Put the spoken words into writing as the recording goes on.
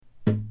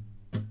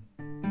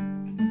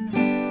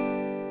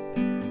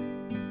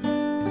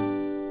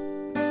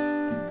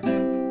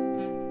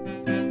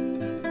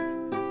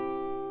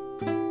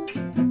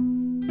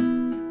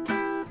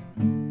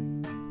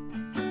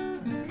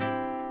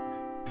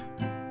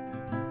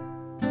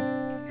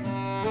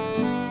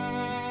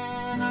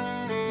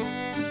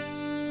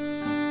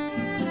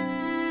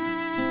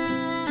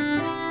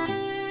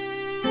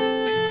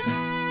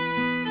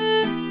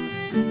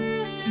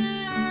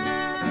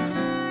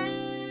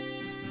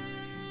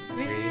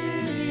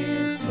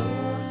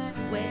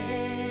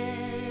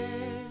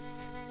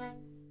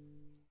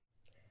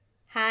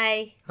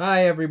Hi.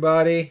 Hi,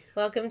 everybody.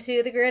 Welcome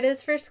to The Grid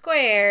is for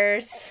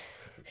Squares.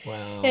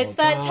 Well, It's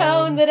that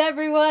tone that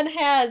everyone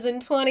has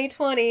in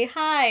 2020.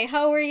 Hi,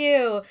 how are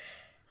you?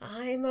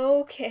 I'm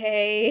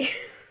okay.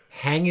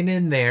 Hanging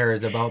in there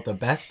is about the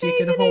best you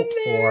can Hanging hope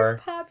in there.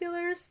 for.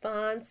 Popular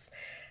response.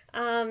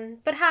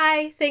 But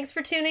hi, thanks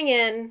for tuning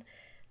in.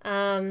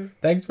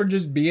 Thanks for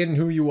just being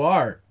who you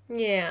are.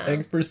 Yeah.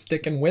 Thanks for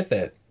sticking with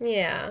it.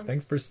 Yeah.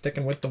 Thanks for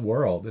sticking with the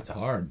world. It's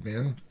hard,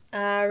 man.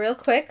 Real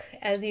quick,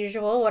 as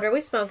usual, what are we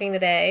smoking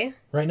today?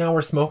 Right now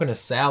we're smoking a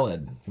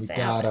salad. We've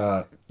Salad.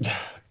 got a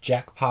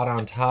jackpot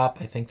on top.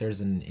 I think there's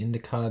an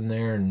indica in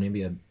there and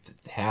maybe a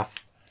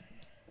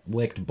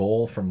half-licked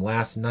bowl from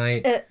last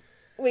night.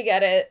 We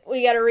gotta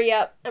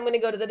re-up. I'm gonna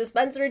go to the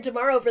dispensary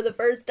tomorrow for the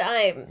first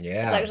time.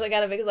 Yeah. It's actually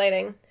kind of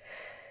exciting.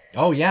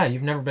 Oh, yeah.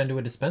 You've never been to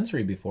a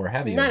dispensary before,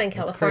 have you? Not in That's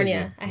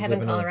California. crazy. I You have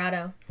live in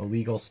Colorado. a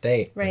legal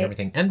state Right. and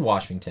everything. And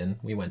Washington.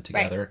 We went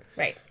together.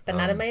 Right. But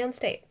not in my own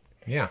state.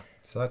 Yeah.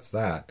 So that's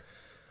that.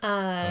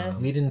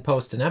 We didn't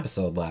post an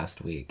episode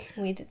last week.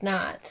 We did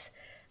not.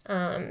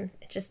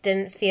 It just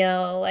didn't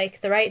feel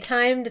like the right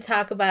time to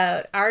talk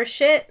about our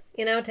shit,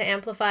 to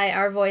amplify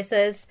our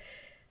voices.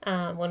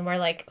 When we're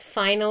like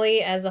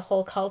finally, as a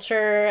whole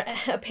culture,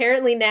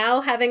 apparently now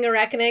having a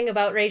reckoning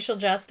about racial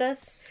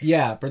justice.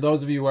 Yeah, for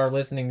those of you who are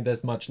listening to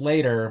this much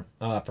later,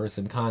 for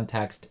some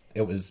context,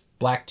 it was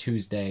Blackout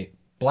Tuesday,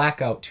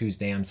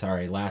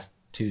 last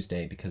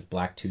Tuesday, because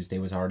Black Tuesday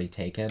was already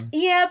taken.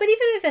 Yeah, but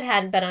even if it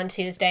hadn't been on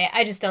Tuesday,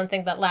 I just don't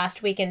think that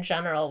last week in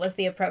general was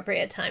the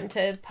appropriate time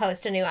to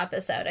post a new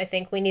episode. I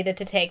think we needed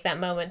to take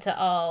that moment to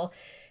all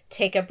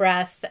take a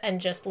breath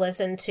and just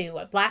listen to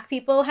what Black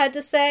people had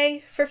to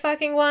say for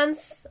fucking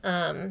once.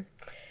 But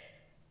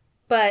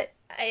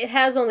it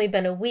has only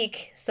been a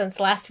week since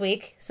last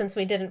week, since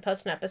we didn't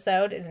post an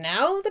episode. Is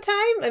now the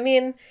time? I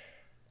mean,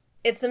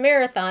 it's a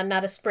marathon,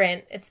 not a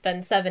sprint. It's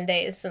been 7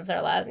 days since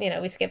our last,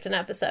 we skipped an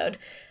episode.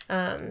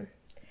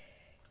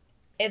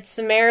 It's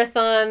a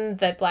marathon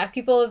that Black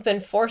people have been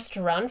forced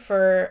to run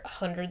for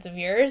hundreds of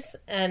years,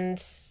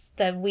 and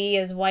that we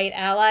as white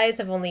allies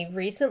have only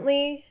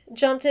recently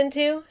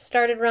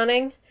started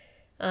running.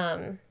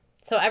 So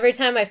every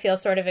time I feel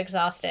sort of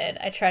exhausted,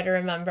 I try to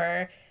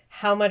remember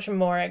how much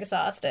more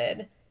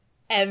exhausted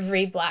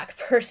every Black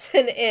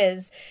person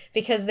is,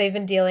 because they've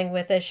been dealing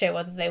with this shit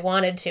whether they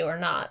wanted to or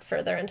not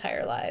for their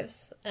entire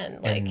lives,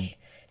 and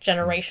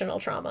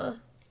generational trauma.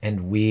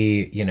 And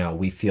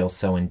we feel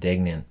so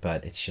indignant,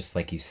 but it's just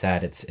like you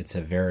said, it's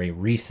a very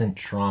recent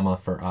trauma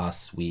for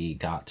us. We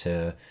got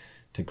to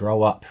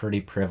grow up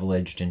pretty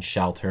privileged and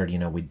sheltered.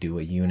 We do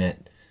a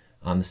unit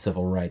on the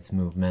civil rights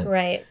movement.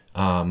 Right.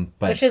 But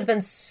which has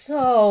been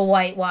so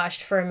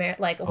whitewashed for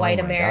white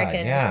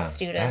American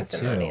students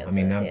that and too.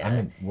 audiences. I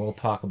mean, we'll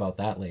talk about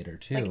that later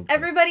too.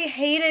 Everybody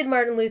hated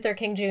Martin Luther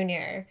King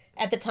Jr.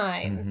 at the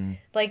time.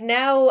 Mm-hmm.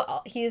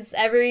 Now he's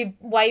every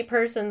white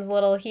person's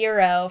little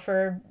hero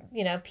for,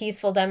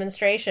 peaceful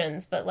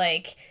demonstrations. But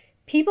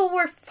people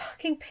were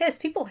fucking pissed.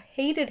 People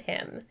hated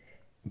him.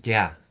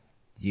 Yeah.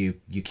 You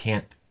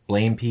can't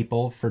blame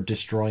people for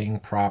destroying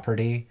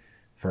property,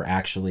 for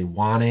actually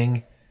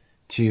wanting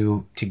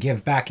to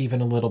give back even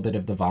a little bit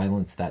of the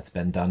violence that's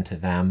been done to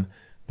them.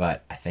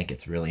 But I think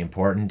it's really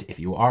important, if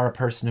you are a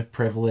person of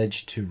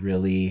privilege, to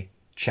really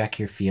check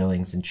your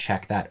feelings and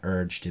check that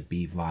urge to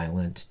be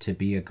violent, to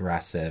be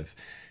aggressive,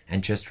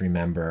 and just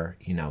remember,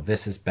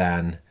 this has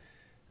been,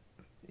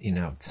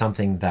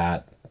 something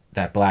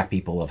that Black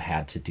people have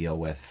had to deal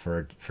with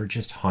for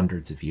just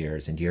hundreds of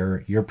years, and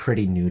you're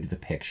pretty new to the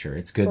picture.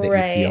 It's good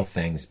that you feel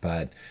things,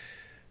 but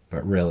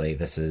really,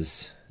 this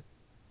is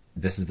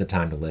the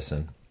time to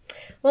listen.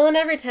 Well, and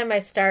every time I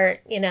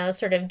start,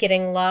 sort of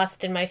getting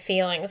lost in my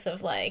feelings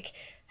of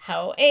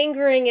how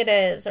angering it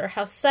is, or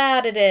how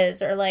sad it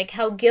is, or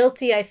how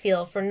guilty I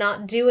feel for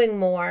not doing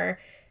more,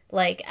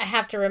 I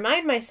have to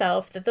remind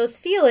myself that those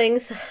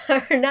feelings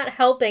are not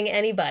helping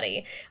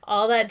anybody.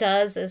 All that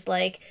does is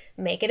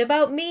make it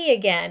about me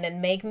again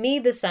and make me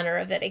the center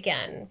of it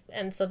again.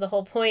 And so the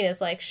whole point is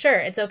sure,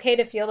 it's okay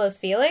to feel those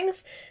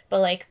feelings,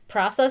 but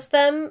process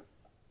them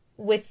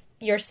with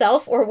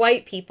yourself or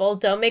white people.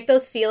 Don't make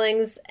those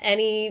feelings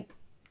any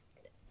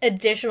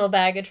additional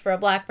baggage for a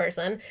Black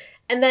person,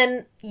 and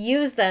then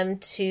use them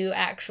to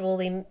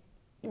actually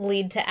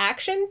lead to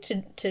action,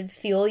 to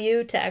fuel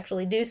you to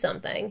actually do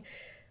something.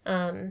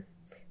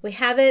 We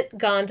haven't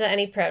gone to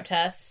any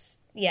protests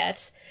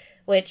yet,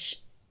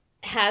 which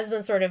has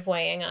been sort of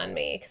weighing on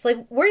me,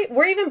 because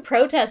we're even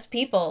protest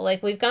people.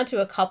 We've gone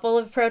to a couple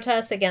of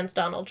protests against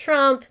Donald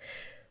Trump.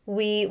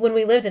 When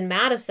we lived in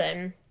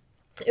Madison,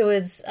 it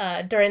was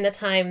during the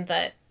time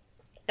that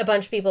a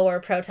bunch of people were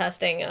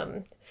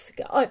protesting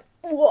Scott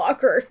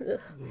Walker. Ugh.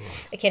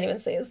 I can't even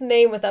say his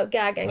name without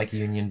gagging.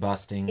 Union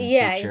busting.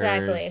 Yeah, teachers,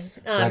 exactly.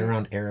 Right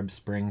around Arab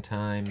Spring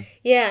time.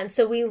 Yeah, and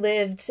so we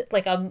lived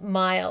a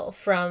mile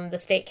from the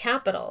state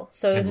capitol.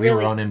 So it was we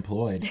were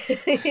unemployed.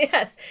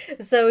 Yes.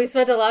 So we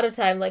spent a lot of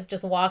time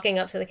just walking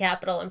up to the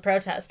capitol and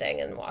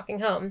protesting and walking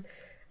home.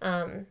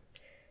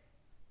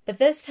 But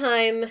this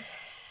time,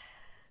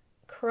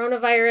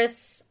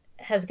 coronavirus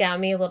has got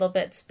me a little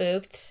bit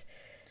spooked.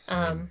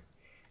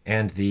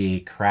 And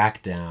the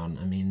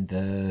crackdown. I mean,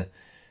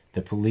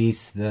 the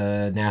police,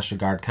 the National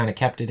Guard kind of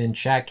kept it in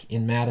check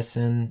in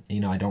Madison. You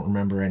know, I don't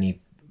remember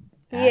any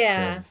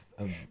acts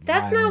of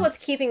That's violence. not what's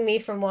keeping me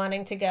from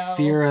wanting to go.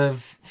 Fear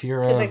of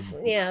fear of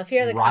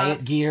the riot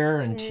cops. gear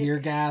and tear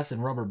gas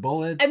and rubber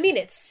bullets. I mean,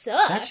 it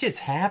sucks. That shit's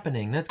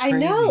happening. That's crazy. I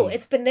know,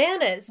 it's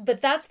bananas,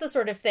 but that's the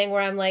sort of thing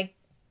where I'm like,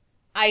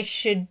 I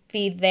should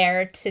be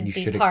there to be part of it. You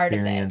should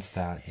experience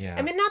that, yeah.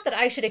 I mean, not that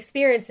I should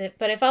experience it,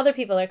 but if other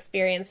people are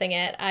experiencing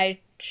it, I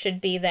should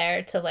be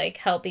there to, like,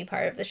 help be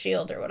part of the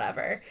shield or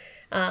whatever.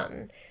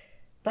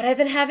 But I've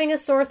been having a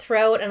sore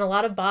throat and a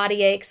lot of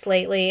body aches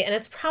lately, and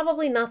it's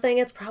probably nothing.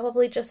 It's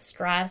probably just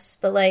stress,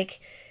 but,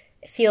 like,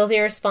 it feels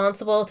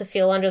irresponsible to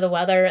feel under the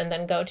weather and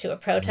then go to a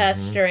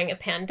protest during a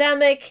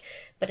pandemic.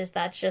 But is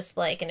that just,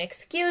 like, an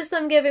excuse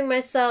I'm giving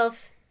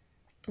myself?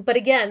 But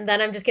again,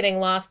 then I'm just getting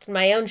lost in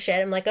my own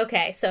shit. I'm like,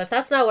 okay, so if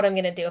that's not what I'm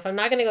going to do, if I'm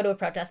not going to go to a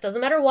protest, doesn't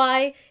matter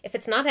why, if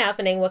it's not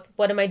happening,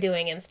 what am I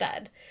doing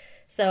instead?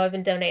 So I've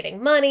been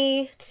donating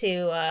money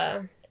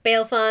to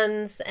bail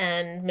funds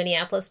and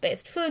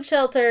Minneapolis-based food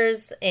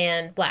shelters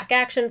and Black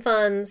Action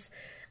funds,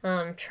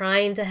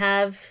 trying to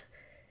have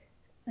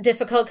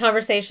difficult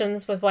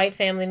conversations with white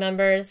family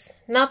members.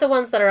 Not the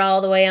ones that are all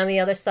the way on the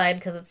other side,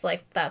 because it's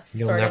like that's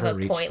You'll sort of never a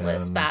reach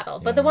pointless them. battle.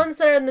 Yeah. But the ones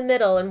that are in the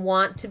middle and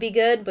want to be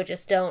good, but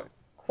just don't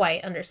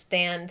quite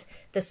understand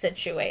the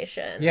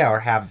situation. Yeah, or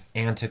have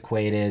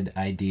antiquated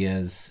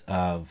ideas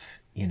of,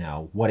 you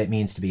know, what it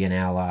means to be an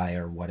ally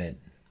or what it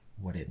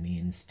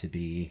means to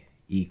be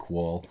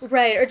equal.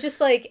 Right, or just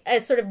like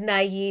a sort of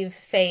naive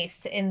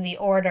faith in the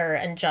order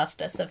and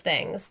justice of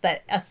things,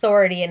 that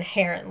authority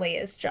inherently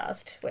is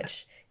just,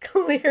 which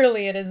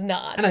clearly it is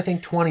not. And I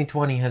think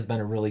 2020 has been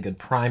a really good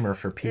primer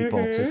for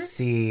people to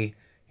see,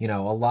 you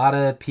know, a lot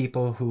of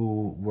people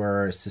who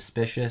were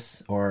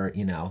suspicious or,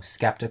 you know,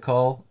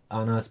 skeptical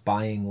on us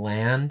buying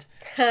land.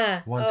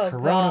 Once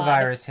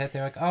coronavirus hit,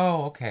 they're like,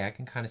 oh, okay, I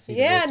can kind of see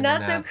the wisdom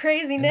not in so that.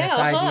 crazy And now, this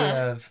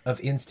idea of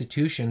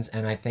institutions,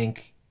 and I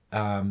think,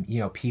 you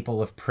know, people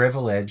of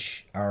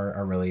privilege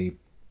are really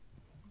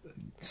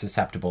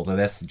susceptible to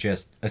this,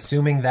 just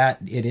assuming that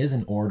it is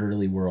an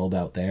orderly world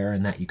out there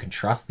and that you can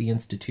trust the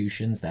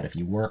institutions, that if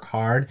you work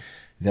hard,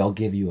 they'll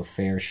give you a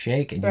fair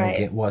shake and you'll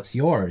get what's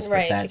yours.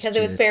 Right, but that's because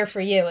it was fair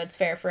for you, it's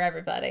fair for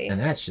everybody. And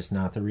that's just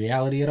not the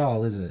reality at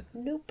all, is it?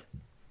 Nope.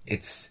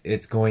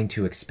 It's going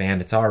to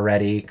expand. It's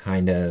already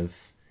kind of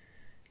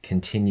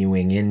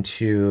continuing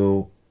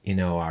into, you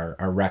know,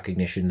 our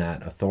recognition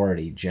that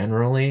authority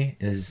generally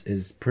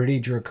is pretty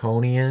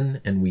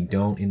draconian, and we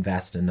don't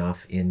invest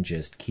enough in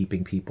just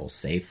keeping people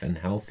safe and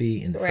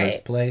healthy in the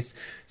first place,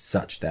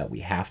 such that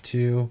we have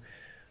to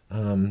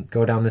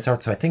go down this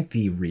route. So I think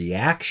the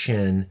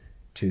reaction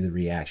to the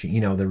reaction,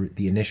 you know,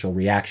 the initial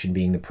reaction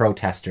being the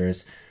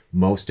protesters,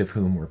 most of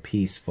whom were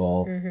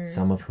peaceful,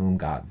 some of whom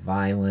got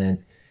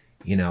violent,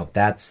 you know,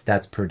 that's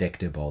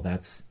predictable.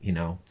 That's, you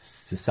know,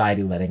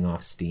 society letting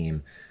off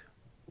steam.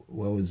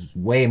 What was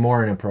way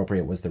more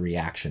inappropriate was the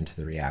reaction to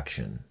the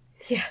reaction.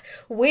 Yeah.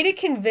 Way to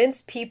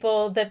convince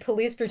people that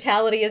police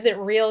brutality isn't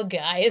real,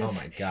 guys. Oh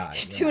my God.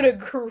 You're doing a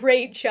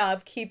great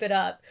job. Keep it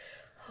up.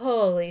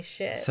 Holy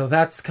shit. So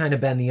that's kind of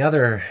been the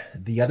other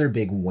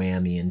big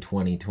whammy in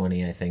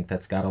 2020, I think,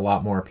 that's got a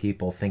lot more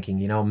people thinking,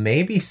 you know,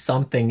 maybe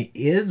something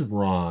is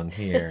wrong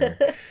here.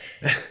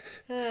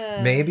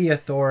 Maybe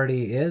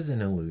authority is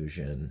an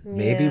illusion.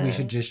 Maybe we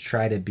should just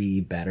try to be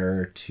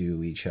better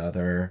to each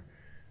other.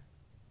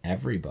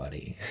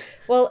 Everybody.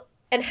 Well,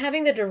 and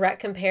having the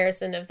direct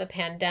comparison of the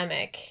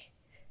pandemic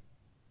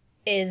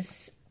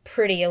is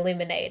pretty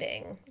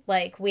illuminating.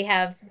 Like, we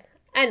have,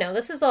 I know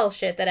this is all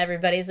shit that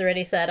everybody's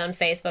already said on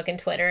Facebook and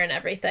Twitter and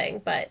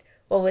everything, but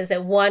what was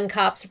it? One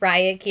cop's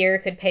riot gear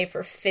could pay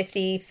for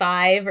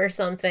 55 or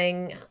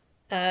something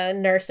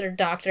nurse or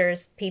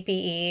doctor's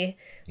PPE.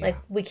 Like,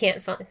 we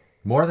can't find.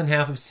 More than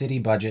half of city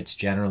budgets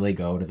generally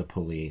go to the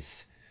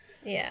police.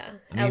 Yeah,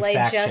 I mean, LA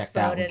fact just check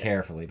that voted one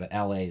carefully, but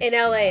LA in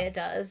LA it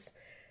does.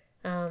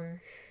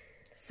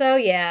 So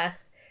yeah,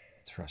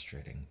 it's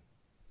frustrating.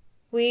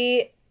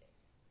 Vince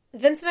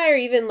and I are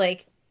even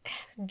like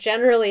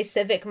generally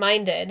civic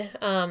minded,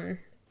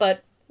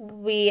 but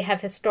we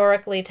have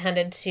historically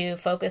tended to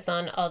focus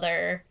on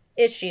other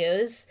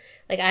issues.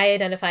 Like, I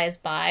identify as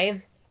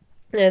bi,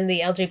 and the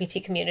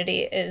LGBT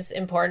community is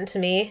important to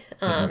me.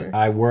 And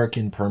I work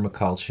in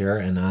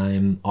permaculture, and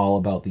I'm all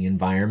about the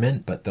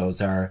environment, but those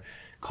are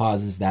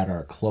causes that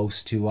are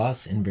close to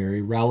us and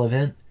very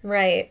relevant.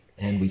 Right.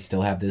 And we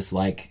still have this,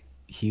 like,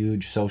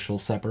 huge social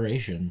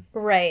separation.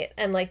 Right.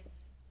 And, like,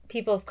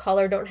 people of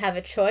color don't have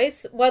a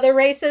choice whether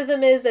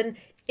racism is an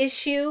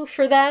issue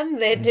for them.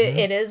 It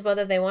is,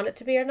 whether they want it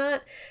to be or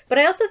not. But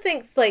I also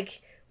think,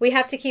 like, we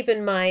have to keep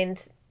in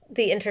mind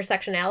the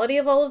intersectionality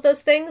of all of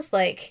those things.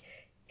 Like,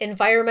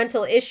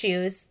 environmental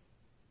issues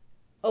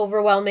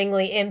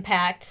overwhelmingly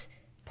impact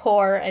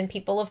poor and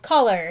people of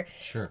color.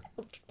 Sure.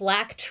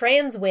 Black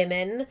trans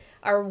women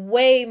are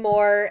way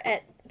more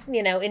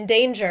in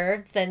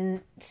danger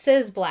than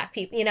cis black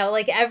people. You know,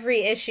 like,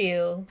 every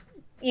issue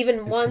even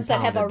Is ones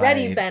that have compounded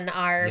already by- been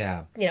our,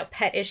 Yeah.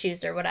 pet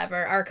issues or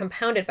whatever, are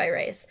compounded by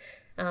race.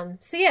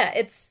 So yeah,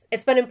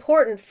 it's been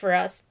important for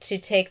us to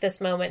take this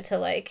moment to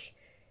like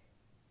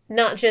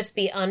not just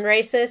be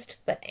unracist,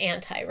 but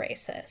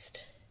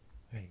anti-racist.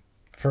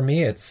 For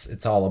me,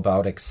 it's all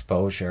about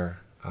exposure,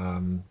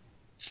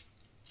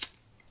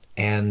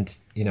 and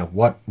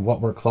what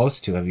we're close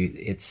to. I mean,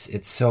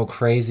 it's so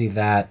crazy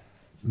that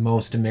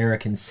most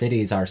American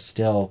cities are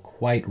still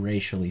quite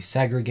racially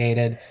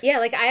segregated. Yeah,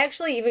 like I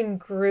actually even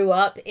grew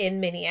up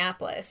in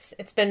Minneapolis.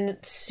 It's been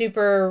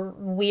super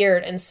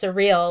weird and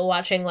surreal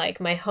watching like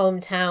my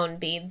hometown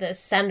be the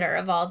center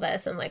of all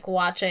this and like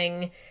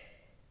watching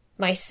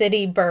my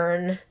city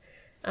burn,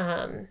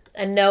 and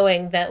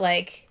knowing that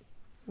like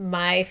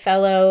my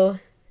fellow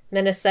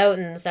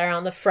Minnesotans are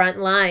on the front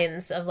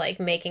lines of like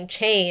making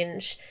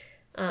change.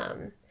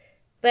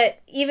 But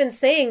even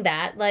saying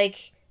that,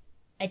 like,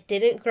 I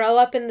didn't grow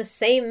up in the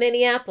same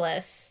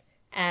Minneapolis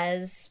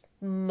as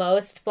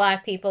most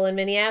Black people in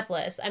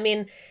Minneapolis. I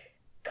mean,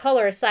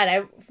 color aside,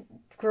 I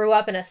grew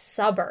up in a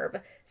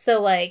suburb.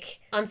 So, like,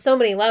 on so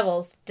many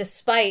levels,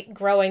 despite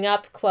growing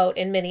up, quote,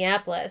 in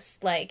Minneapolis,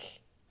 like,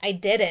 I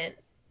didn't.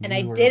 And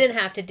I didn't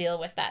have to deal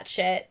with that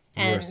shit.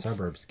 You were a And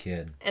suburbs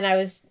kid. and I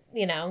was,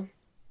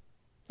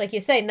 like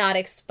you say, not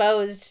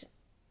exposed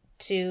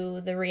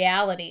to the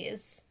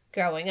realities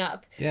growing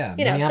up. Yeah,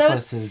 You know, so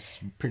Minneapolis is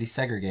pretty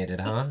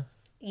segregated, huh?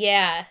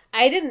 Yeah,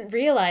 I didn't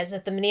realize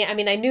that I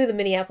mean, I knew the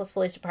Minneapolis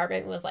Police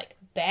Department was, like,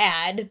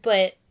 bad,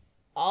 but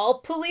all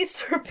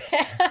police are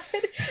bad.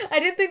 I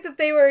didn't think that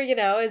they were,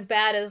 as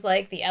bad as,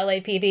 like, the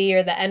LAPD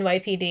or the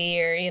NYPD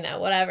or,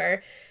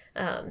 whatever.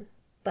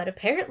 But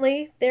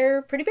apparently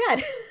they're pretty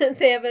bad.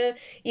 They have a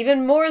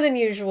even more than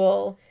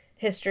usual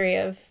history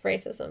of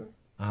racism.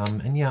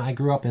 And yeah, I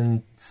grew up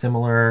in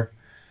similar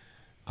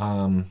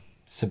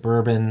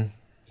suburban,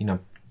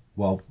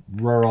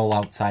 rural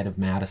outside of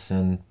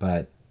Madison,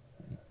 but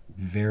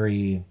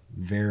very,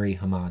 very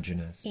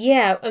homogenous.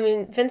 Yeah, I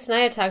mean, Vince and I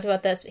have talked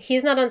about this.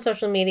 He's not on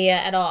social media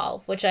at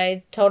all, which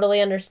I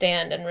totally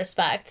understand and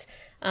respect.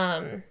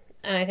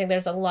 And I think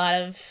there's a lot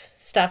of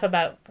stuff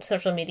about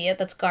social media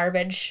that's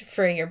garbage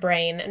for your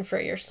brain and for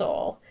your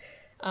soul.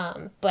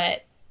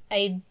 But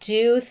I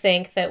do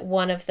think that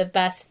one of the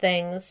best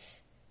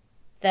things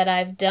that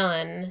I've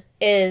done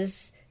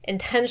is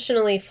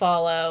intentionally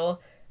follow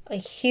a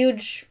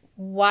huge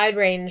wide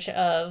range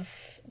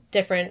of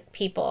different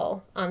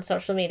people on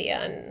social media,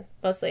 and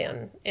mostly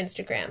on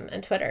Instagram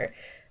and Twitter.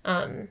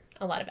 A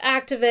lot of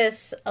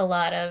activists, a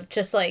lot of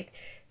just like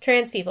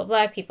trans people,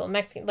 Black people,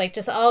 Mexican, like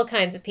just all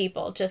kinds of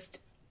people. Just,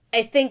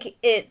 I think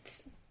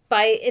it's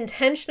by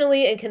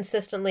intentionally and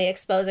consistently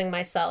exposing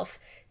myself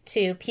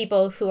to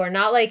people who are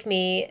not like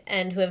me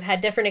and who have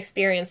had different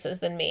experiences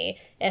than me,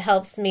 it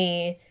helps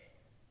me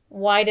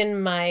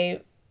widen my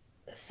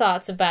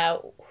thoughts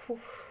about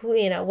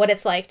what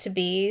it's like to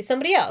be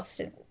somebody else.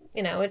 It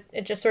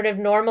just sort of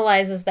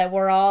normalizes that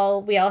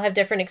we all have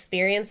different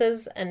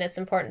experiences, and it's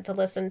important to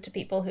listen to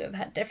people who have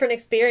had different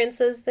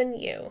experiences than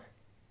you.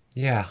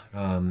 Yeah,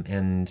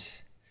 and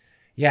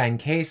yeah, in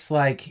case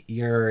like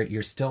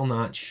you're still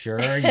not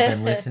sure, you've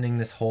been listening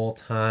this whole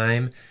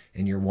time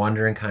and you're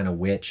wondering kind of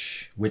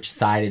which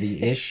side of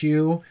the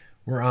issue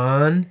we're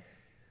on.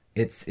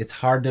 It's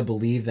hard to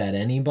believe that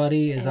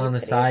anybody is on the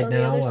side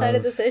now on the other side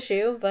of this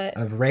issue, but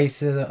of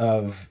racism,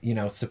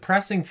 of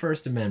suppressing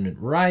First Amendment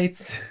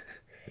rights,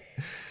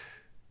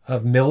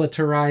 of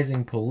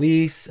militarizing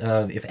police,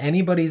 of if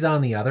anybody's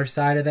on the other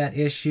side of that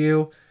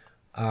issue,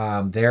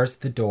 there's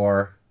the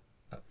door.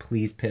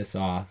 Please piss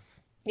off.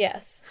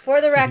 Yes.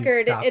 For the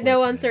record, stop in no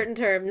listening. uncertain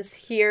terms,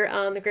 here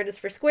on The Grid is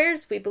for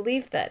Squares, we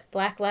believe that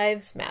Black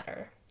lives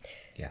matter.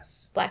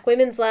 Yes. Black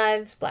women's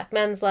lives, Black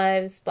men's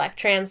lives, Black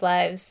trans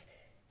lives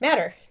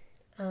matter.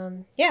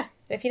 Yeah,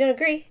 if you don't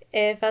agree,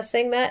 if us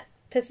saying that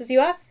pisses you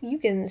off, you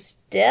can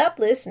stop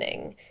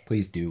listening.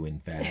 Please do, in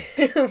fact.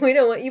 We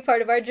don't want you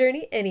part of our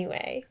journey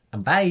anyway.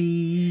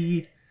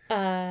 Bye.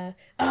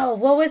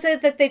 What was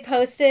it that they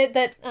posted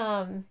that,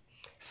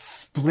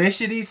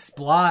 Splishity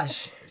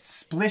splosh.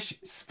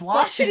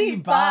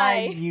 Sploshity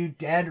bye, you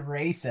dead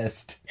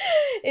racist.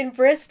 in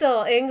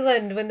Bristol,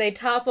 England, when they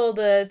toppled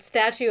a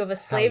statue of a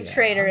slave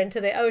trader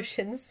into the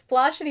ocean?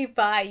 Sploshity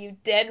bye, you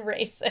dead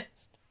racist.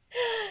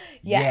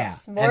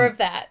 Yes, Yeah, more of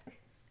that.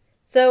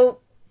 So,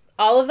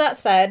 all of that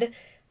said,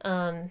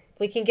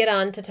 we can get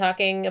on to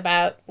talking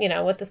about,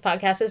 what this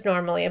podcast is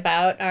normally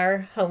about,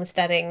 our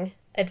homesteading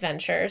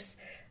adventures.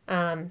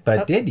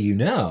 But did you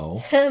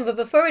know? But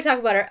before we talk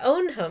about our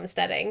own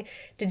homesteading,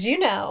 did you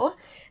know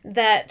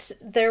that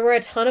there were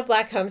a ton of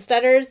Black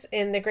homesteaders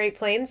in the Great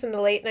Plains in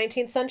the late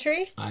 19th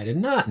century? I did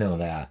not know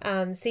that.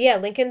 So yeah,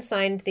 Lincoln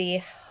signed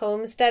the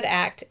Homestead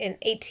Act in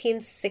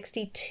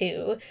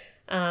 1862,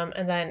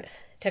 and then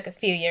took a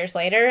few years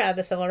later.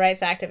 The Civil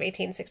Rights Act of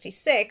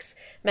 1866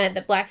 meant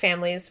that Black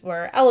families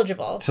were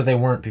eligible. So they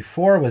weren't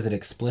before? Was it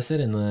explicit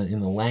in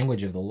the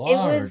language of the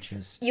law? It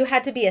was, you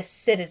had to be a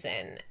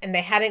citizen, and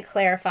they hadn't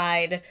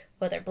clarified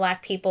whether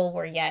black people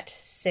were yet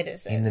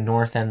citizens. In the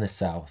North and the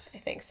South. I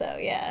think so,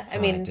 yeah. I I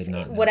mean, did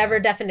not know whatever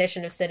that.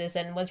 definition of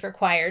citizen was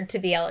required to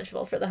be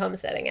eligible for the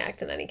Homesteading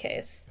Act in any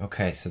case.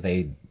 Okay, so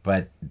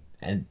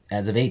and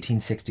as of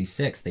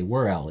 1866, they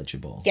were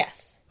eligible.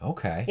 Yes.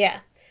 Okay. Yeah.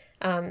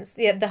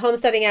 The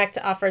Homesteading Act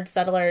offered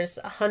settlers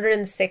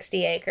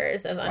 160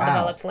 acres of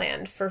undeveloped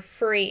land for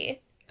free.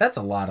 That's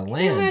a lot of Can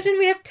you land. imagine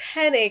we have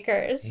 10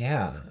 acres?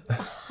 Yeah.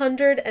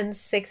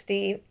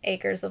 160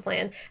 acres of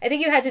land. I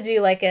think you had to do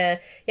you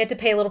had to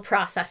pay a little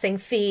processing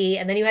fee,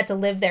 and then you had to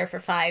live there for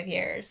 5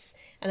 years.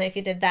 And if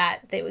you did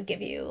that, they would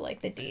give you,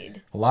 the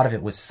deed. A lot of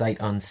it was sight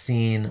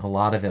unseen. A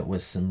lot of it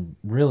was some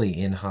really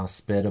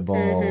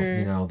inhospitable,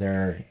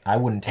 I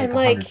wouldn't take And,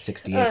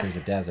 160 acres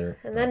of desert.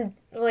 And then,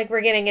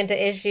 we're getting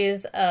into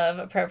issues of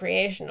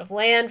appropriation of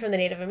land from the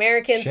Native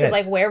Americans.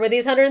 Because, where were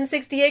these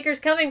 160 acres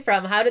coming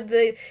from? How did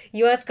the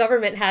U.S.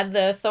 government have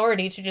the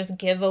authority to just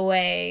give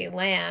away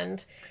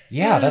land?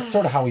 Yeah, that's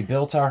sort of how we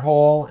built our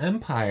whole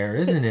empire,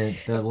 isn't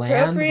it? The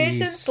land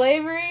Appropriation,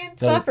 slavery, and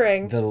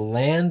suffering. The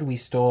land we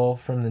stole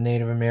from the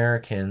Native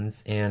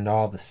Americans and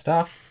all the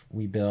stuff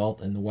we built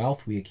and the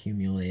wealth we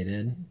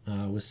accumulated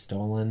was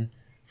stolen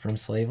from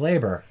slave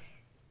labor.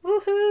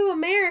 Woohoo,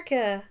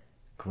 America!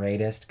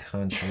 Greatest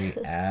country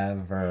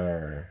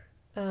ever.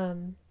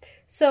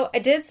 So I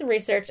did some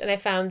research and I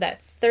found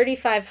that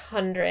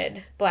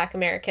 3,500 Black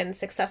Americans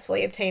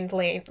successfully obtained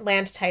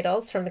land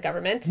titles from the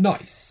government.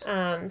 Nice.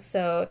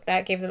 So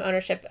that gave them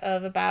ownership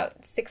of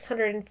about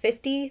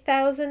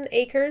 650,000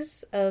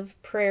 acres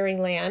of prairie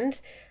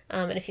land.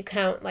 And if you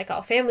count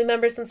all family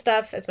members and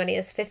stuff, as many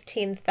as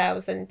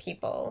 15,000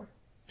 people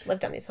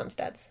lived on these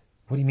homesteads.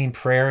 What do you mean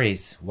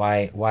prairies?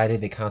 Why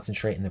did they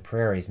concentrate in the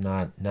prairies,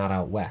 not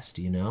out west,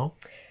 do you know?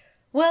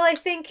 Well, I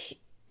think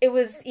it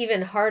was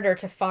even harder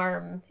to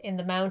farm in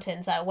the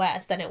mountains out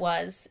west than it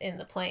was in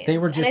the plains. They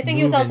were just and I think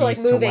it was also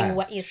east to moving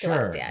west. east Sure.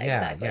 to west. Yeah,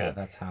 exactly. Yeah,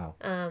 that's how.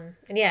 And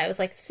it was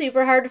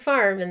super hard to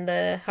farm in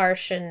the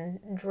harsh and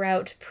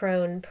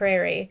drought-prone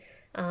prairie.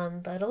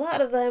 But a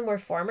lot of them were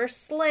former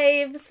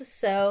slaves,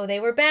 so they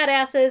were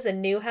badasses and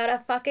knew how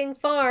to fucking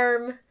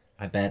farm.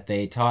 I bet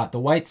they taught the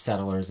white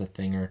settlers a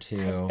thing or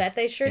two. I bet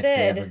they sure if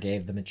did. They ever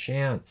gave them a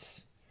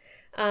chance.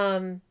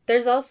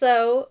 There's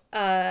also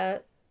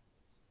current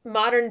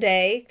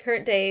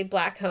day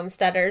Black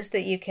homesteaders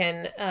that you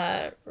can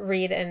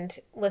read and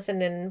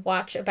listen and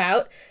watch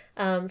about.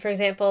 For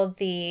example,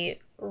 the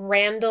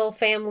Randall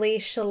Family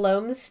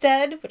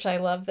Shalomstead, which I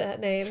love that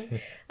name.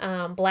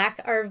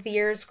 Black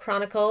RVers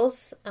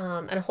Chronicles,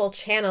 and a whole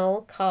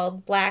channel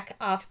called Black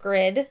Off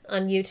Grid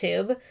on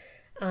YouTube.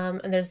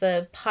 And there's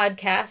a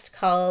podcast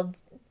called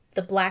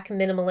The Black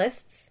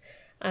Minimalists.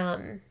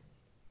 So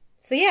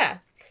yeah,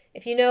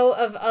 if you know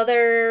of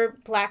other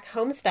Black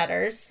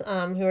homesteaders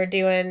who are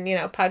doing,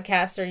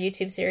 podcasts or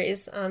YouTube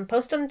series,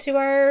 post them to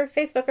our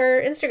Facebook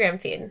or Instagram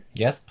feed.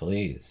 Yes,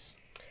 please.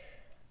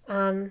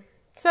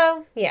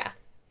 So yeah,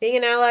 being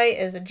an ally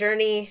is a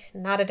journey,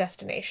 not a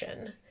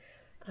destination.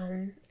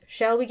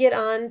 Shall we get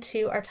on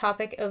to our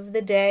topic of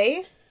the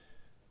day?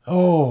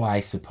 Oh, I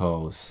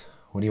suppose.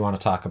 What do you want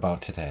to talk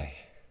about today?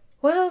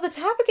 Well, the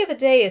topic of the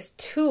day is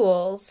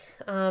tools.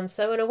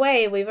 So in a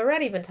way, we've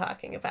already been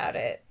talking about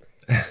it.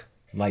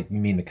 You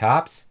mean the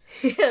cops?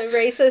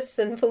 Racists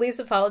and police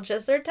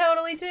apologists are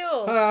totally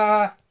tools.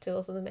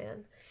 Tools of the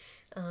man.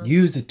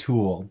 Use a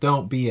tool.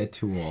 Don't be a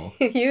tool.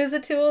 Use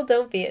a tool,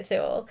 don't be a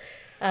tool.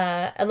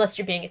 Unless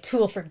you're being a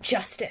tool for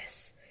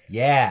justice.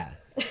 Yeah.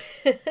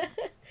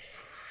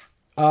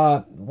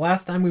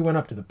 Last time we went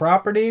up to the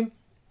property,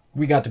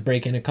 we got to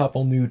break in a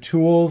couple new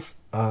tools.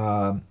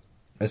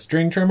 A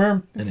string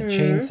trimmer and a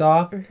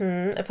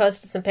chainsaw. I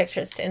posted some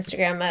pictures to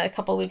Instagram a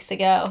couple weeks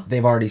ago.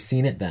 They've already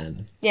seen it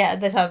then. Yeah,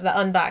 they have the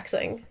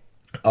unboxing.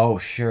 Oh,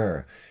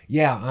 sure.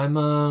 Yeah, I'm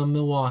a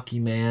Milwaukee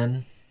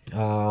man.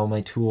 All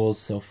my tools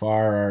so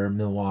far are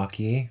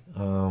Milwaukee.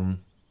 I'm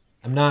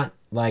not,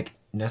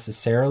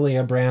 necessarily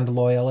a brand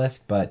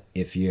loyalist, but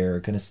if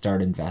you're going to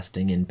start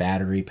investing in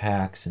battery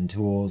packs and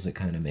tools, it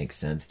kind of makes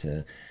sense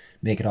to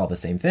make it all the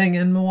same thing,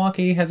 and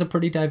Milwaukee has a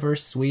pretty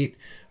diverse suite,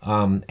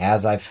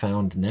 as I've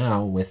found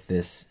now with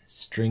this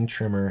string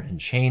trimmer and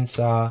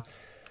chainsaw.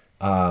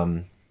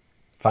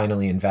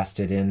 Finally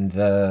invested in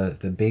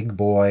the big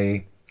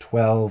boy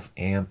 12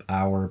 amp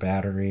hour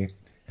battery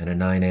and a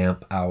 9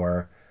 amp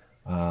hour.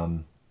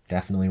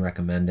 Definitely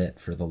recommend it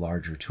for the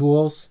larger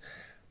tools,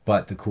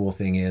 but the cool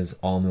thing is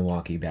all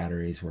Milwaukee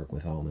batteries work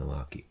with all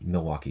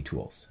Milwaukee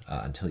tools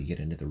until you get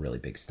into the really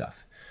big stuff.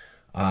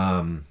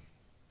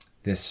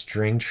 This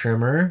string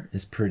trimmer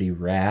is pretty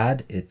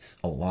rad. It's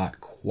a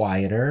lot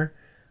quieter.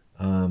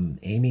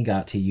 Amy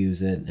got to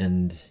use it,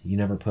 and you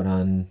never put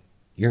on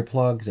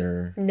earplugs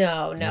or...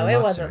 No,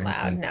 it wasn't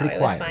loud. No, pretty it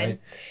quiet, was fine.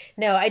 Right?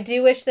 No, I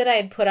do wish that I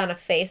had put on a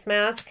face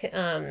mask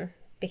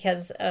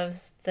because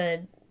of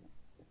the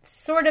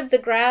sort of the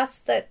grass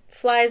that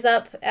flies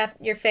up at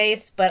your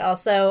face, but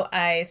also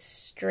I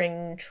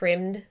string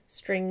trum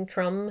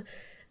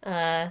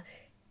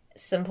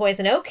some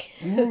poison oak.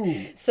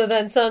 Ooh. So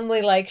then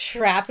suddenly, like,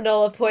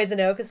 shrapnel of poison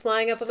oak is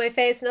flying up in my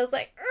face, and I was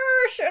like,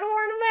 should have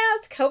worn a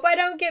mask. Hope I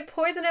don't get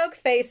poison oak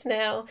face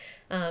now.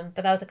 But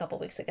that was a couple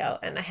weeks ago,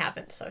 and I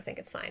haven't, so I think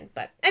it's fine.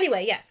 But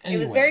anyway, yes, it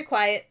was very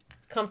quiet,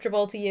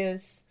 comfortable to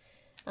use.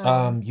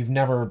 You've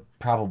never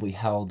probably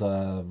held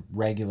a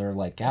regular,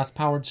 like,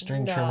 gas-powered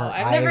string trimmer?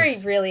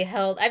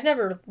 I've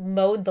never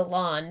mowed the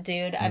lawn,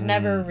 dude. I've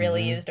never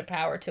really used a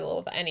power tool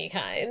of any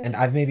kind. And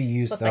I've maybe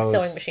used my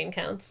sewing machine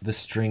counts. The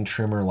string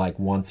trimmer, like,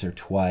 once or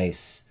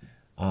twice,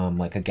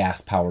 like a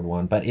gas-powered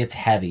one. But it's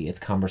heavy, it's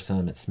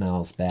cumbersome, it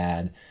smells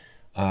bad.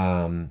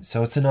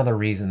 So it's another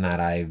reason that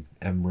I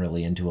am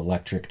really into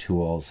electric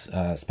tools,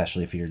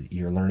 especially if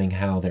you're learning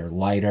how they're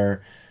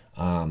lighter.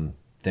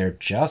 They're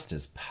just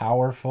as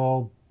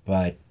powerful,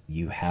 but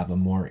you have a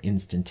more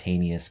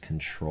instantaneous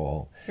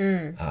control.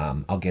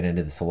 I'll get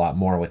into this a lot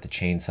more with the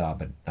chainsaw,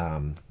 but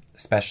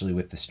especially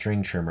with the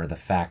string trimmer, the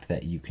fact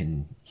that you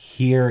can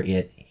hear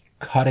it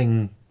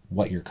cutting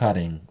what you're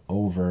cutting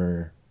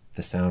over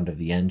the sound of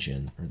the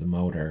engine or the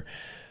motor.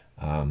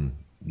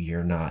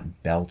 You're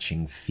not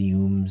belching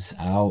fumes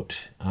out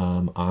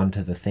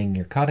onto the thing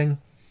you're cutting.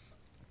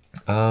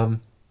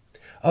 And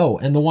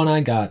the one I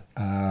got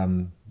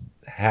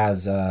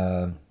has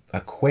a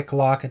quick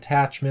lock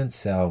attachment,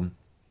 so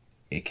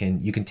you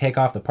can take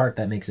off the part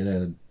that makes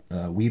it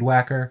a weed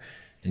whacker,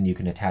 and you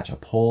can attach a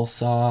pole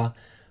saw,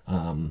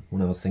 one of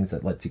those things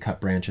that lets you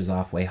cut branches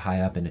off way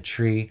high up in a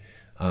tree.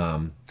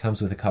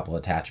 Comes with a couple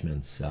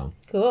attachments, so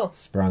cool.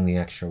 Sprung the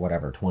extra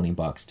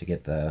 $20 to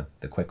get the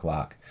quick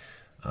lock.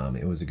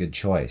 It was a good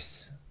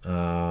choice,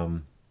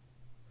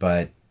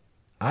 but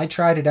I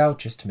tried it out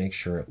just to make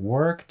sure it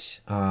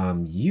worked.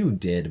 You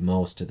did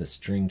most of the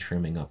string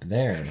trimming up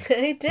there.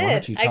 I did. Why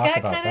don't you talk I got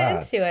about kind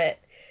of into it.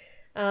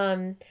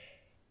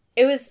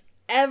 It was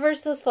ever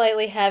so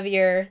slightly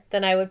heavier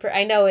than I would.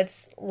 I know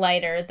it's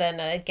lighter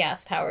than a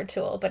gas-powered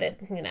tool, but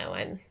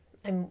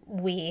I'm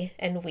wee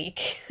and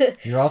weak.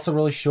 You're also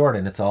really short,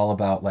 and it's all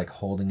about like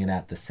holding it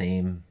at the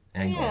same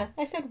angle. Yeah,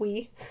 I said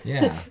wee.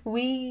 Yeah.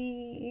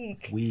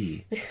 Weak.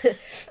 Wee.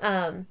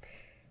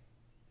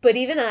 But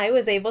even I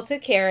was able to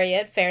carry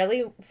it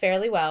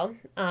fairly well.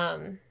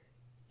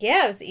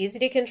 Yeah, it was easy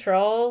to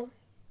control,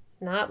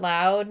 not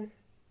loud.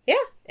 Yeah,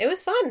 it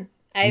was fun.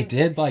 You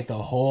did like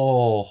the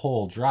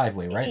whole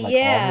driveway, right? Like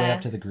all the way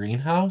up to the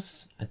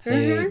greenhouse? I'd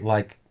say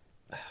like,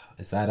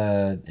 is that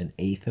an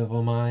eighth of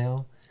a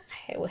mile?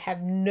 I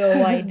have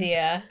no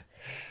idea.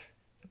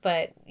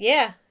 But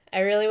yeah, I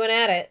really went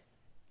at it.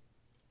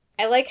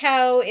 I like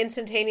how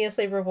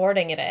instantaneously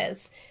rewarding it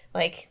is.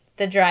 Like,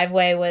 the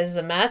driveway was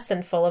a mess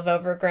and full of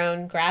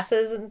overgrown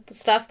grasses and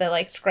stuff that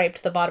like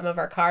scraped the bottom of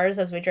our cars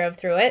as we drove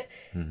through it.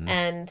 Mm-hmm.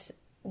 And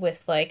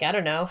with like, I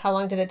don't know, how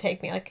long did it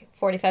take me? Like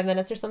 45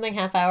 minutes or something?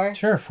 Half hour?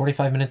 Sure,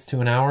 45 minutes to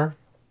an hour.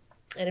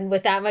 And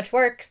with that much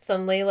work,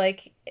 suddenly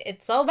like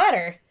it's all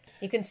better.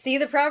 You can see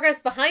the progress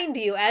behind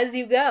you as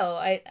you go.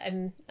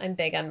 I'm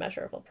big on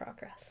measurable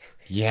progress.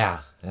 Yeah,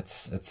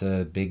 that's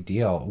a big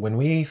deal. When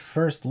we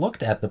first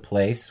looked at the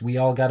place, we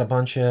all got a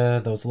bunch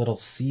of those little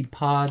seed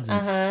pods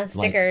and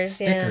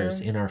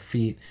stickers in our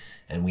feet,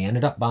 and we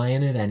ended up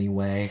buying it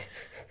anyway.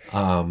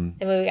 And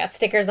we got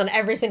stickers on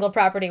every single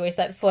property we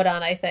set foot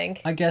on, I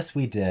think. I guess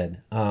we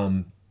did.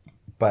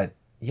 But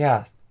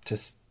yeah,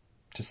 just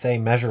to say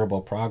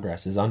measurable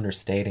progress is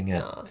understating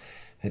it. Aww.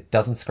 It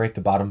doesn't scrape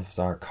the bottom of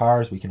our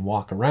cars. We can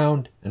walk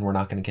around, and we're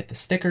not going to get the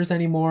stickers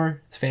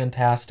anymore. It's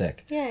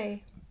fantastic.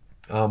 Yay.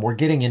 We're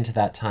getting into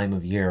that time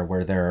of year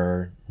where there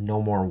are no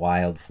more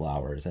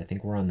wildflowers. I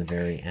think we're on the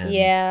very end.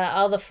 Yeah,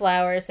 all the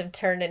flowers have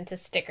turned into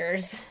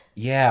stickers.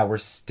 Yeah, we're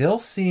still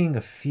seeing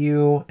a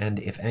few, and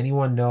if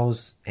anyone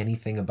knows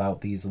anything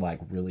about these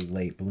like really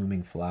late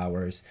blooming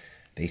flowers,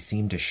 they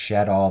seem to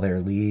shed all their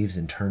leaves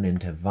and turn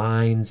into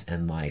vines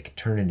and like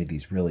turn into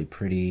these really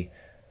pretty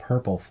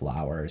purple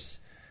flowers.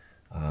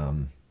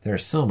 There are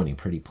so many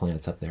pretty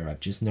plants up there. I've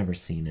just never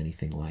seen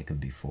anything like them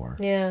before.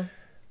 Yeah.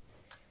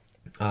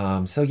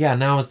 So yeah,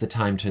 now is the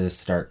time to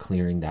start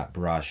clearing that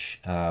brush.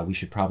 We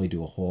should probably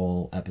do a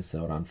whole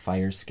episode on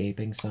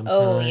firescaping sometime.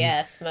 Oh,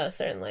 yes, most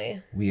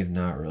certainly. We have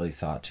not really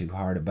thought too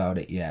hard about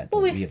it yet.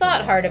 Well, we've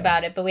thought hard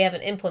about it, but we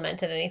haven't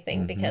implemented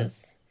anything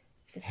because...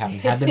 haven't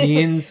had the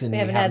means, and we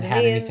haven't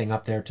had anything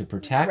up there to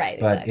protect. Right,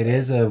 but exactly. It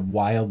is a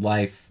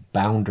wildlife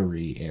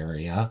boundary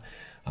area.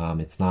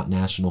 It's not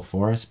national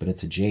forest, but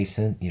it's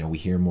adjacent. You know, we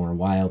hear more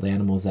wild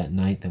animals at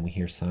night than we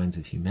hear signs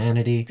of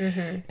humanity.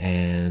 Mm-hmm.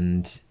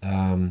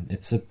 And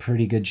it's a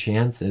pretty good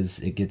chance as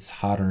it gets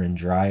hotter and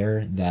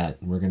drier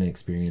that we're going to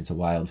experience a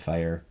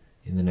wildfire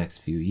in the next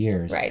few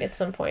years. Right, at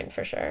some point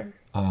for sure.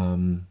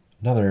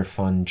 Another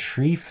fun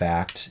tree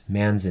fact,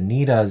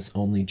 manzanitas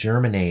only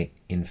germinate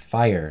in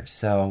fire.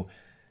 So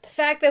the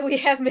fact that we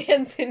have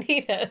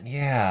manzanitas.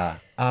 Yeah.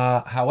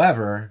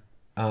 However,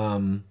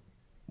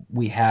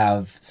 we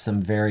have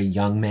some very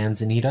young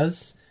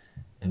manzanitas,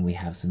 and we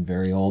have some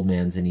very old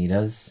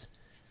manzanitas.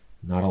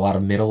 Not a lot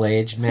of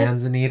middle-aged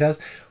manzanitas.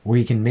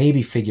 We can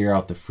maybe figure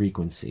out the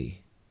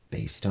frequency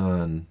based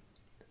on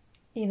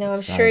You know,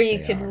 I'm size sure you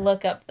they could are.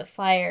 look up the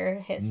fire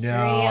history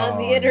No,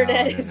 on the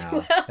internet no, as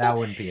no. well. That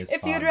wouldn't be as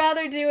If fun. you'd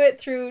rather do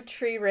it through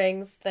tree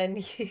rings,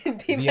 then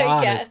you'd be The my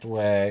honest guest.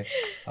 way.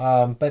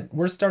 But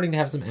we're starting to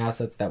have some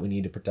assets that we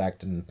need to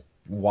protect, and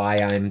why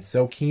I'm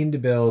so keen to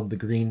build the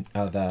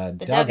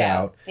The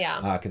dugout.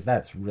 Yeah. Because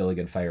that's really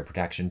good fire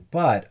protection.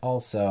 But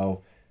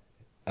also,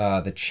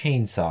 the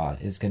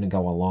chainsaw is going to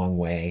go a long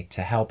way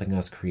to helping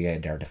us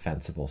create our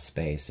defensible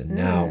space, and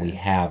now we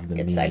have the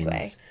Good means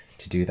segue.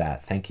 to do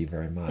that. Thank you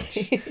very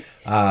much.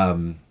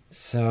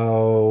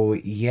 So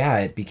yeah,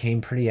 it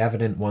became pretty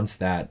evident once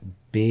that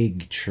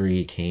big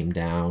tree came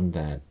down,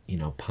 that,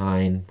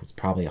 pine was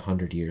probably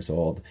 100 years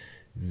old,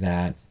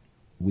 that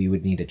we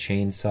would need a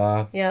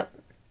chainsaw. Yep.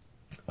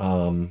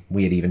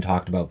 We had even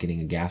talked about getting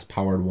a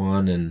gas-powered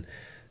one, and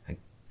I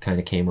kind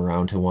of came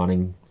around to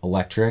wanting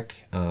electric.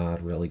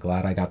 Really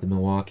glad I got the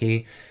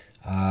Milwaukee.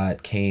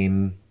 It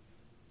came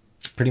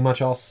pretty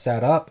much all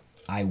set up.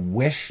 I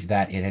wish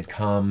that it had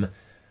come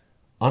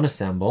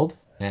unassembled,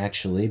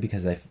 actually,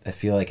 because I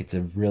feel like it's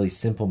a really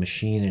simple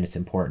machine, and it's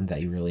important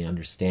that you really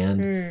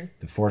understand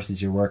the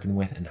forces you're working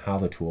with and how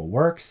the tool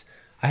works.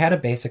 I had a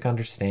basic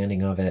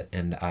understanding of it,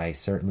 and I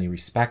certainly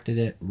respected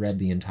it, read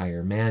the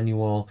entire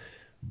manual,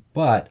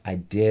 but I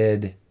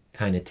did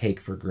kind of take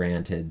for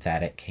granted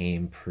that it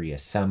came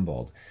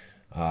pre-assembled.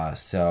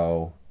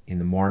 So in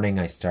the morning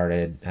I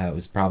started, it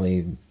was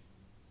probably,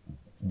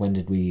 when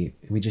did we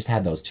just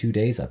had those 2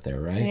 days up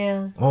there, right?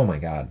 Yeah. Oh my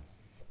God.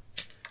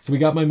 So we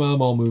got my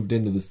mom all moved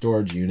into the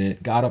storage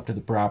unit, got up to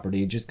the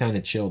property, just kind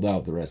of chilled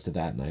out the rest of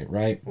that night,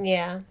 right?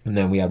 Yeah. And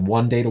then we had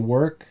 1 day to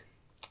work.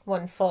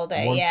 One full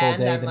day, One yeah, full and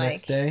day then the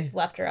next day?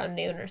 left around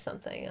noon or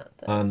something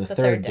On the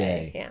third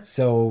day. Yeah.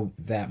 So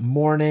that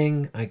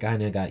morning, I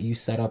kind of got you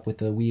set up with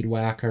the weed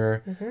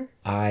whacker. Mm-hmm.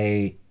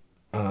 I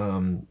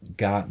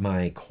got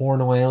my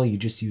corn oil. You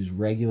just use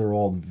regular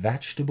old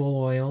vegetable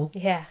oil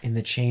Yeah. in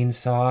the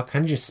chainsaw.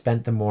 Kind of just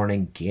spent the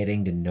morning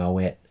getting to know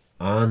it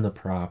on the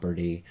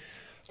property.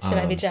 Should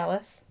I be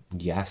jealous?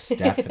 Yes,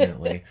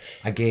 definitely.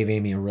 I gave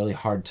Amy a really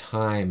hard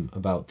time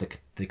about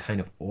the kind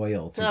of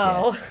oil to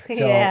Oh, get.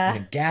 So yeah.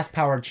 in a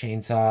gas-powered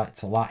chainsaw,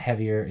 it's a lot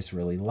heavier, it's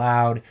really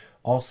loud.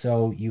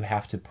 Also, you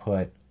have to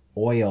put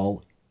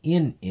oil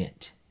in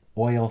it,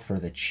 oil for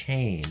the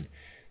chain.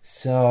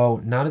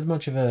 So not as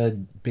much of a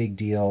big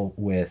deal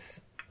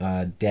with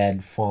a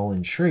dead,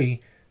 fallen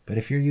tree, but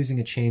if you're using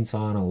a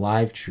chainsaw on a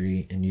live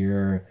tree and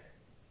you're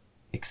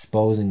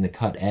exposing the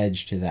cut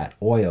edge to that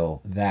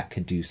oil, that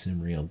could do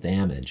some real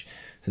damage.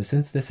 So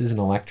since this is an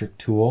electric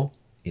tool,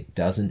 it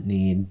doesn't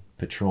need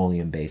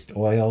petroleum-based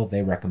oil.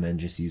 They recommend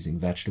just using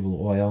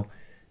vegetable oil.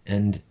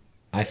 And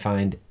I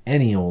find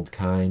any old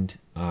kind,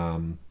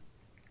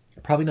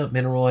 probably not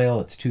mineral oil,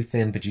 it's too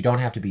thin, but you don't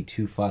have to be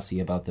too fussy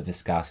about the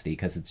viscosity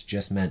because it's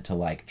just meant to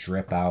like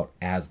drip out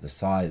as the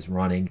saw is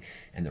running.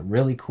 And the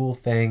really cool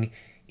thing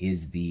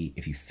is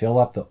if you fill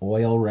up the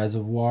oil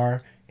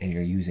reservoir and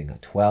you're using a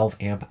 12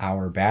 amp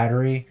hour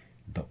battery,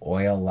 the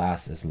oil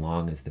lasts as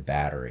long as the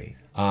battery.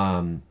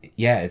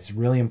 Yeah, it's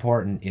really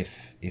important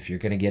if you're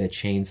going to get a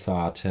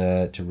chainsaw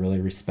to really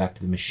respect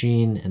the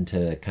machine and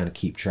to kind of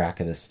keep track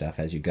of this stuff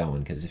as you're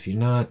going. Because if you're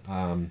not,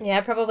 Yeah,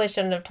 I probably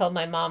shouldn't have told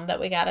my mom that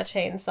we got a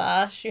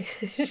chainsaw.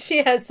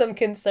 She has some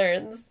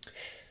concerns.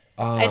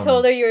 I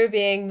told her you were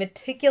being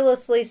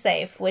meticulously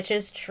safe, which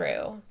is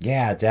true.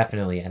 Yeah,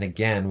 definitely. And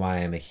again, why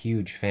I'm a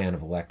huge fan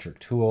of electric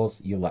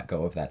tools, you let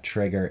go of that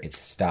trigger, it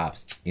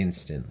stops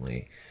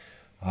instantly.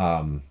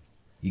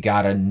 You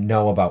gotta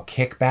know about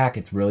kickback.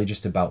 It's really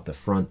just about the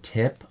front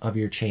tip of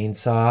your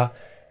chainsaw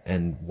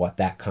and what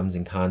that comes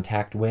in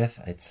contact with.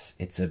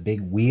 It's a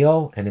big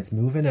wheel, and it's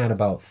moving at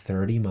about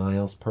 30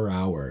 miles per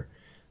hour.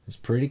 It's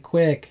pretty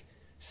quick.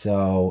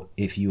 So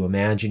if you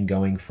imagine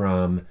going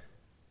from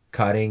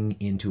cutting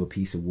into a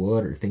piece of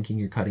wood or thinking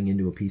you're cutting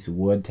into a piece of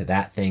wood to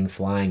that thing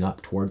flying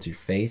up towards your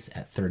face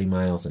at 30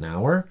 miles an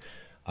hour,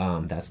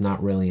 that's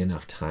not really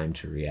enough time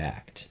to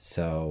react.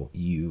 So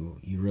you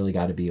really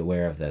got to be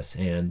aware of this,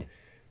 and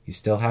you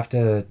still have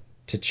to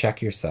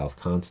check yourself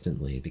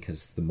constantly,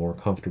 because the more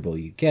comfortable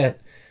you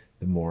get,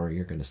 the more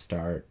you're going to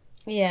start.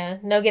 Yeah,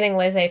 no getting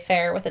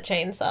laissez-faire with a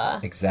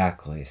chainsaw.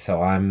 Exactly.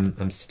 So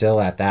I'm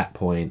still at that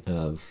point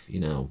of,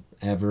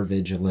 ever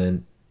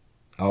vigilant,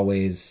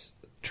 always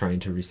trying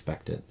to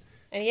respect it.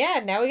 And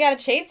yeah, now we got a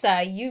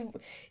chainsaw. You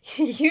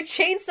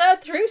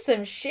chainsaw through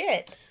some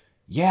shit.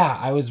 Yeah,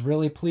 I was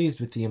really pleased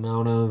with the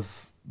amount of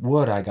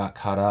wood I got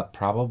cut up.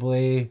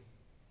 Probably,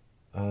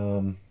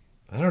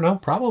 I don't know,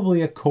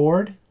 probably a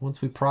cord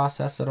once we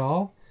process it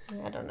all.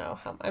 I don't know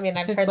how. I mean,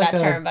 I've It's heard like that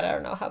term, but I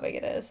don't know how big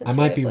it is. I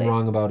might be intuitively.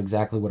 wrong about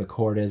exactly what a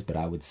cord is, but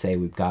I would say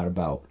we've got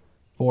about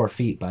 4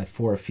 feet by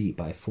 4 feet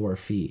by 4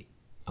 feet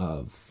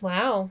of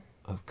Wow,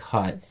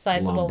 cut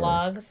sizable lumber.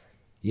 logs.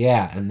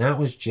 Yeah, and that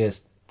was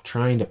just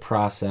trying to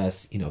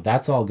process,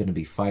 that's all going to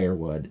be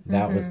firewood.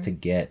 That was to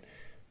get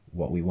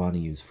what we want to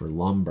use for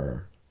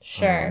lumber.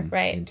 Sure,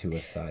 right. Into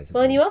a sizable.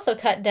 Well, and you also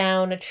cut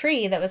down a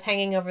tree that was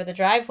hanging over the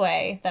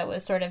driveway that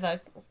was sort of a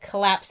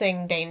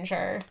collapsing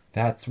danger.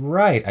 That's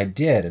right, I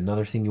did.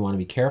 Another thing you want to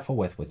be careful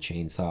with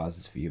chainsaws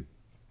is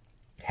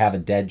have a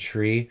dead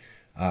tree,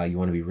 you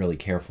want to be really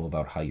careful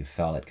about how you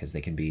fell it because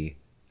they can be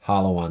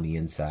hollow on the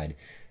inside.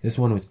 This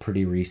one was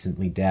pretty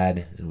recently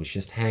dead and was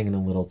just hanging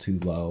a little too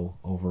low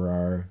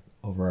over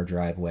our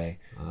driveway.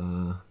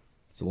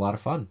 It's a lot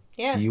of fun.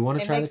 Yeah. Do you want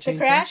to try the chainsaw? It makes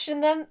the crash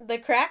and then the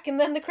crack and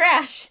then the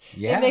crash.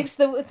 Yeah. It makes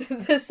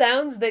the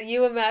sounds that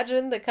you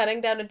imagine the cutting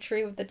down a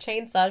tree with the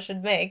chainsaw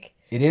should make.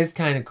 It is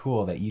kind of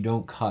cool that you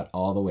don't cut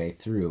all the way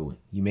through.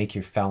 You make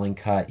your felling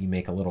cut, you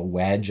make a little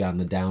wedge on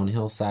the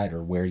downhill side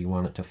or where you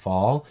want it to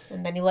fall.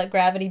 And then you let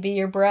gravity be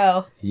your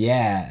bro.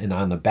 Yeah, and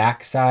on the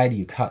back side,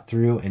 you cut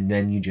through and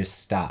then you just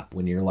stop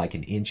when you're like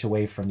an inch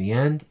away from the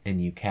end and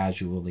you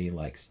casually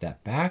like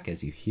step back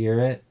as you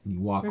hear it. You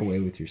walk away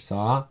with your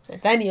saw.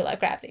 And then you let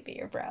gravity be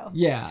your bro.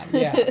 Yeah.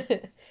 Do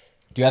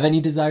you have any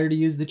desire to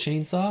use the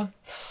chainsaw?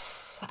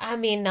 I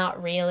mean,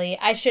 not really.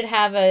 I should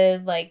have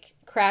a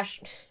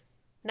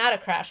not a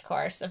crash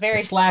course, a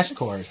very slash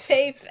course,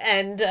 safe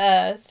and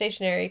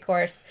stationary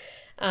course.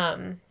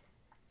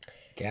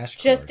 Gash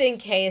just course. in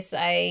case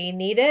I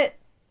need it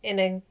in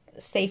a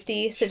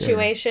safety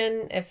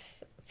situation. Sure. If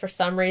for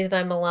some reason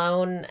I'm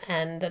alone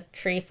and a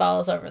tree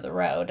falls over the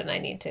road and I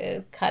need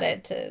to cut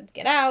it to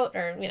get out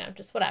or,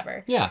 just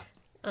whatever. Yeah.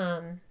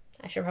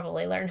 I should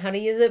probably learn how to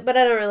use it, but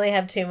I don't really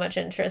have too much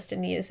interest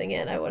in using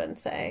it, I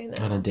wouldn't say.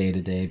 No. On a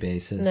day-to-day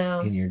basis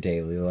in your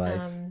daily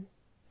life.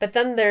 But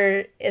then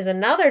there is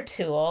another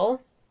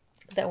tool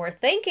that we're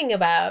thinking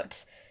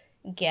about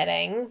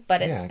getting,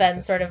 but it's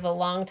been sort of a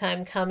long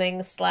time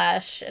coming /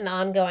 an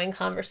ongoing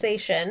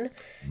conversation.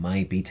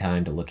 Might be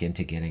time to look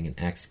into getting an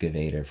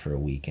excavator for a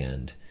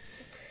weekend.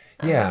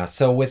 Yeah,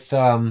 so with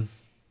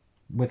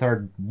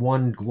our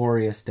one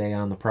glorious day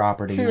on the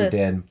property, we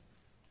did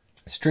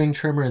string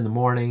trimmer in the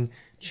morning,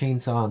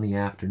 chainsaw in the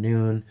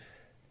afternoon,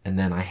 and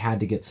then I had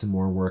to get some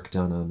more work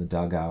done on the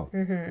dugout.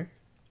 Mm-hmm.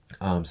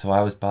 So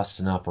I was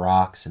busting up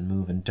rocks and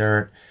moving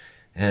dirt,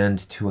 and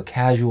to a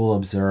casual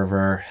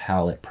observer,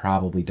 hell, it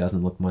probably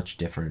doesn't look much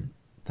different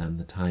than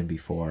the time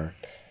before.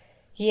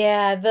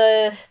 Yeah,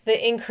 the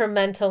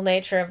incremental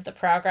nature of the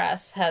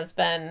progress has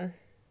been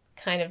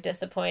kind of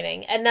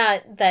disappointing. And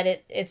not that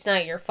it's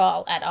not your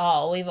fault at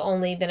all. We've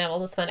only been able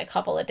to spend a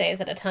couple of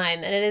days at a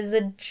time, and it is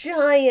a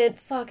giant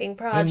fucking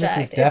project.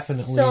 And this is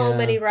definitely it's so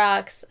many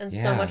rocks and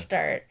so much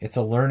dirt. It's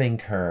a learning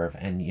curve,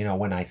 and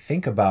when I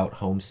think about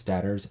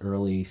homesteaders,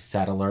 early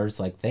settlers,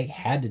 like they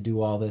had to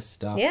do all this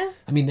stuff. Yeah.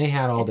 I mean, they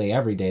had all day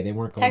every day. They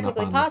weren't going up on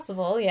technically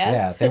possible, yes.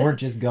 Yeah, they weren't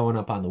just going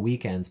up on the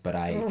weekends, but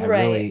I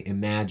really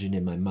imagine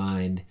in my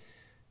mind,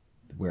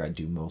 where I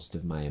do most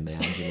of my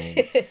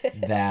imagining,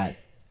 that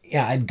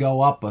I'd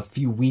go up a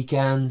few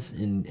weekends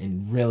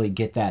and really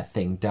get that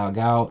thing dug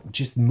out.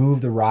 Just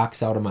move the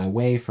rocks out of my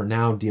way for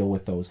now, deal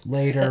with those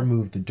later,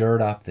 move the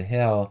dirt up the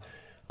hill.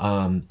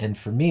 And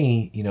for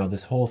me,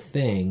 this whole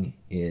thing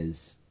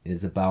is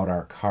about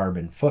our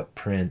carbon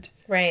footprint.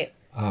 Right.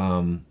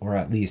 Or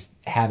at least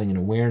having an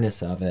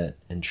awareness of it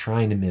and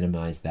trying to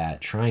minimize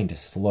that, trying to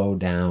slow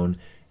down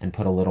and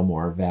put a little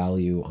more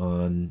value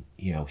on,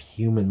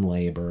 human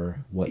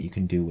labor, what you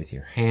can do with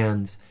your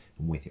hands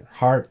and with your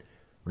heart,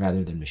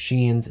 rather than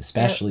machines,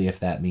 especially if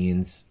that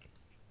means,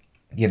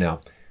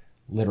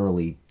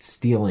 literally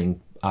stealing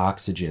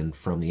oxygen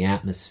from the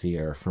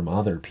atmosphere from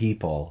other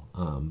people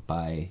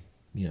by,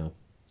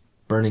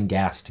 burning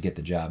gas to get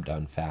the job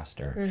done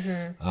faster.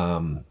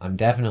 Mm-hmm. I'm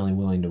definitely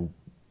willing to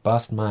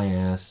bust my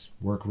ass,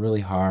 work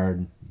really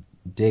hard,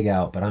 dig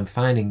out, but I'm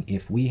finding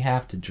if we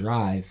have to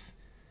drive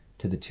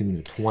to the tune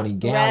of 20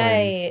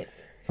 gallons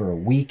for a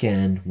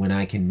weekend when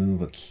I can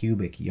move a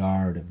cubic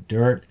yard of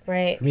dirt.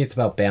 Right. For me, it's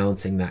about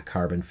balancing that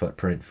carbon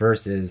footprint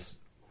versus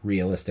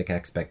realistic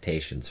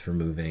expectations for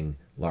moving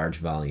large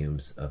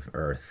volumes of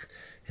earth.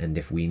 And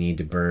if we need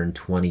to burn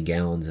 20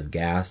 gallons of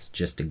gas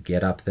just to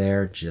get up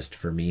there, just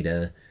for me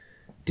to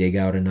dig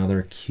out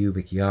another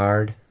cubic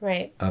yard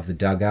of the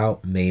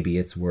dugout, maybe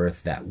it's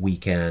worth that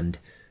weekend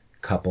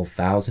couple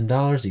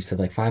 $1,000. You said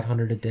like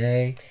 $500 a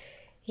day.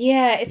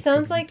 Yeah, it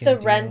sounds like the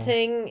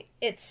renting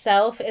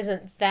itself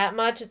isn't that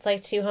much. It's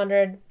like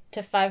 $200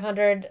 to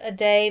 $500 a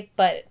day,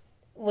 but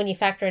when you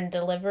factor in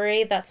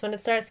delivery, that's when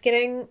it starts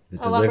getting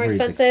a lot more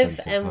expensive.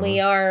 And we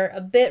are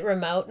a bit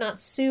remote, not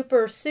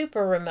super,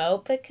 super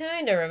remote, but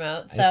kind of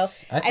remote. So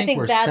I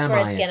think that's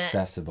where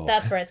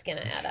it's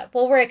gonna add up.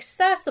 Well, we're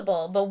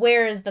accessible, but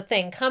where is the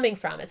thing coming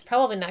from? It's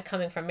probably not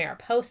coming from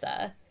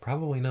Mariposa.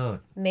 Probably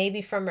not.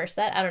 Maybe from Merced.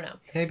 I don't know.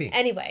 Maybe.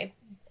 Anyway,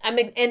 I'm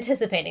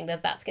anticipating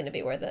that that's going to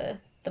be where the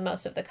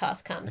most of the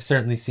cost comes. I've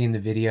certainly seen the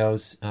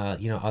videos,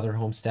 other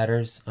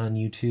homesteaders on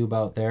YouTube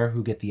out there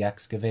who get the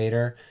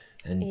excavator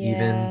and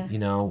even,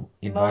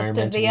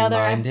 environmentally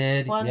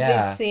minded. Ones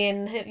we've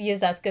seen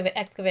use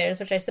excavators,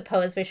 which I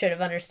suppose we should have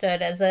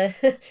understood as a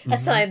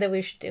sign that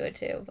we should do it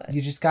too. But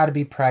you just got to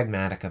be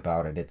pragmatic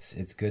about it.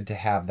 It's good to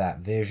have that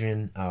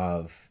vision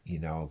of,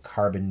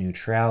 carbon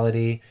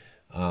neutrality.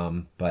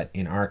 But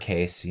in our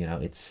case,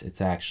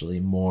 it's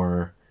actually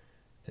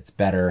it's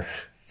better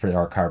for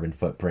our carbon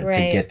footprint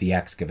to get the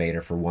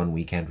excavator for one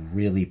weekend,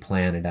 really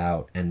plan it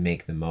out and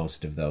make the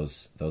most of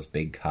those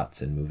big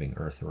cuts and moving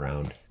earth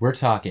around. We're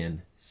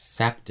talking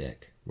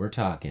septic We're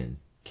talking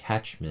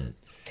catchment.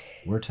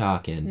 We're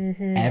talking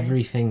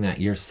everything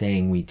that you're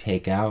saying we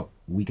take out,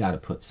 we got to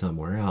put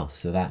somewhere else.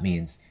 So that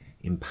means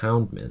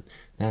impoundment.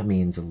 That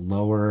means a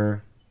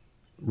lower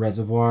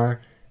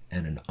reservoir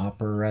and an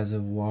upper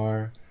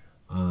reservoir.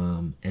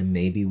 And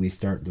maybe we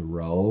start the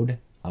road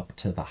up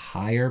to the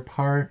higher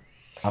part,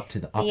 up to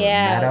the upper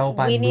meadow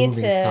by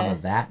moving some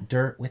of that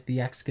dirt with the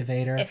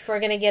excavator. If we're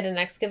going to get an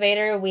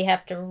excavator, we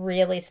have to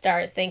really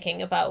start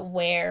thinking about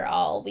where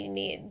all we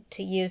need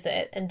to use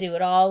it and do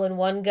it all in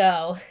one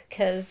go.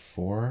 Because,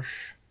 for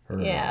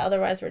sure. Yeah,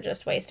 otherwise we're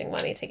just wasting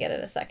money to get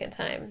it a second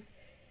time.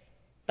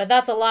 But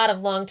that's a lot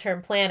of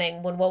long-term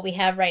planning when what we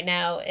have right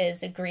now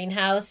is a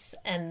greenhouse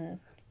and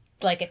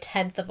like a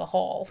tenth of a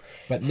hole.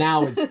 But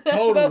now is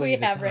totally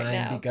the time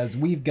right because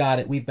we've got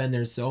it. We've been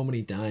there so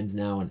many times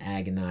now and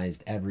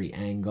agonized every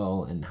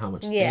angle and how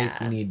much space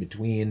we need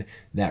between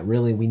that.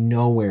 Really, we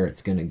know where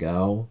it's going to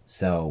go.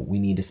 So we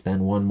need to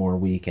spend one more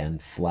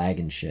weekend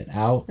flagging shit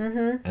out.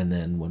 Mm-hmm. And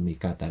then when we've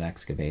got that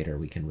excavator,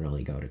 we can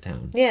really go to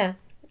town. Yeah.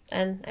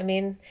 And I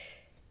mean,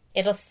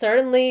 it'll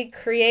certainly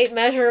create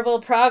measurable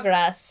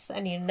progress,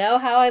 and you know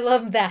how I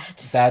love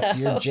that. That's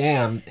your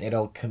jam.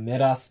 It'll commit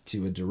us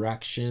to a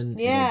direction.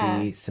 Yeah.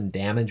 It'll be some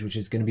damage, which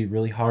is going to be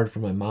really hard for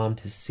my mom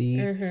to see,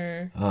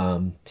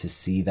 to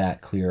see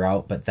that clear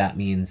out. But that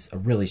means a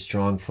really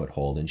strong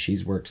foothold, and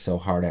she's worked so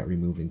hard at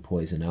removing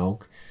poison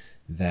oak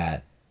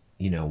that,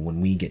 you know,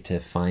 when we get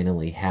to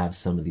finally have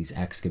some of these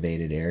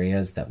excavated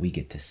areas that we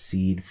get to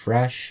seed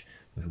fresh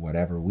with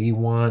whatever we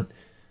want,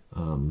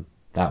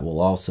 that will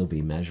also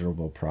be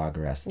measurable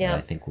progress that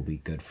I think will be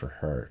good for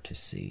her to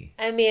see.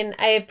 I mean,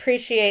 I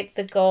appreciate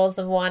the goals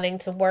of wanting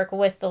to work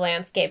with the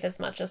landscape as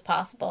much as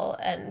possible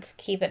and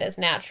keep it as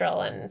natural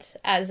and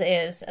as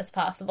is as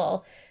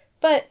possible.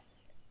 But,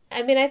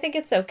 I mean, I think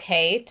it's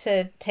okay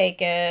to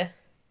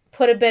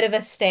put a bit of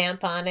a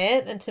stamp on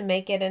it and to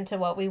make it into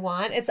what we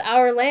want. It's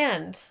our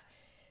land.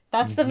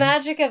 That's the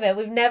magic of it.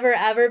 We've never,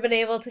 ever been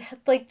able to,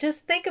 like, just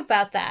think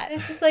about that.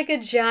 It's just like a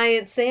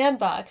giant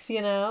sandbox,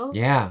 you know?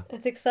 Yeah.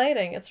 It's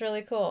exciting. It's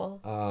really cool.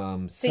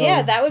 So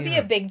yeah, that would be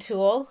a big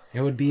tool.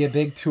 It would be a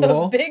big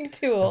tool. A big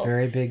tool. A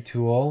very big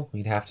tool.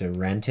 We'd have to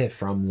rent it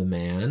from the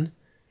man,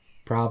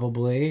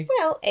 probably.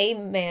 Well, a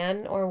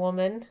man or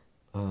woman.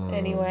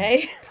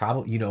 Anyway.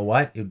 Probably, you know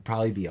what? It would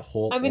probably be a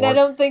whole... I mean, I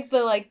don't think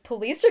the, like,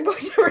 police are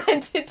going to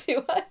rent it to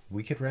us.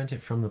 We could rent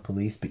it from the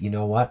police, but you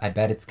know what? I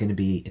bet it's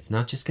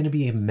not just going to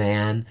be a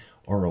man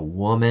or a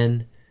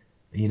woman.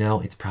 You know,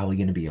 it's probably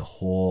going to be a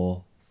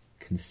whole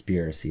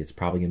conspiracy. It's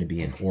probably going to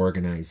be an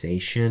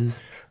organization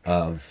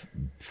of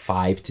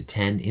 5 to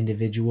 10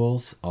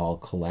 individuals all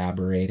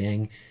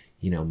collaborating.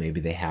 You know, maybe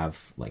they have,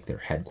 like, their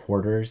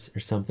headquarters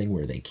or something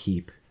where they're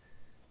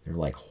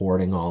like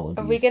hoarding all of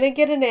these. Are we going to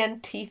get an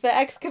Antifa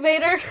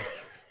excavator?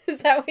 Is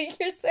that what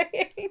you're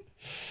saying?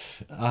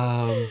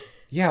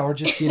 Yeah, or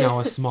just, you know,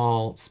 a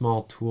small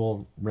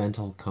tool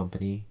rental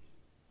company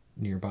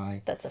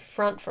nearby. That's a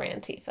front for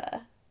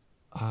Antifa.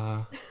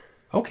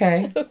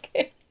 Okay.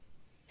 Okay.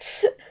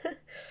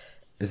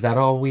 Is that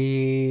all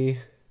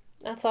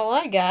That's all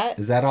I got.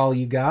 Is that all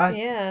you got?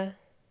 Yeah.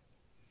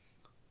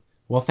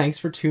 Well, thanks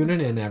for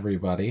tuning in,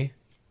 everybody.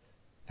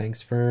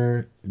 Thanks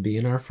for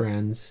being our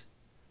friends.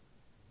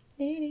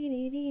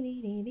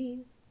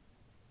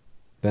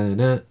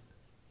 Ba-na.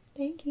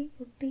 Thank you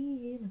for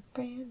being a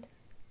friend.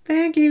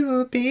 Thank you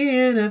for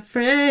being a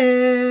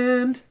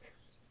friend.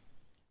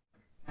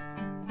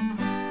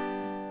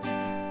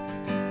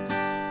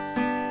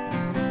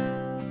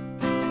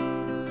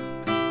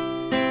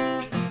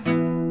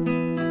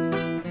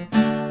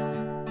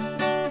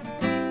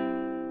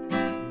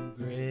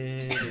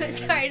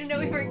 Sorry, I didn't know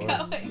we were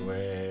going.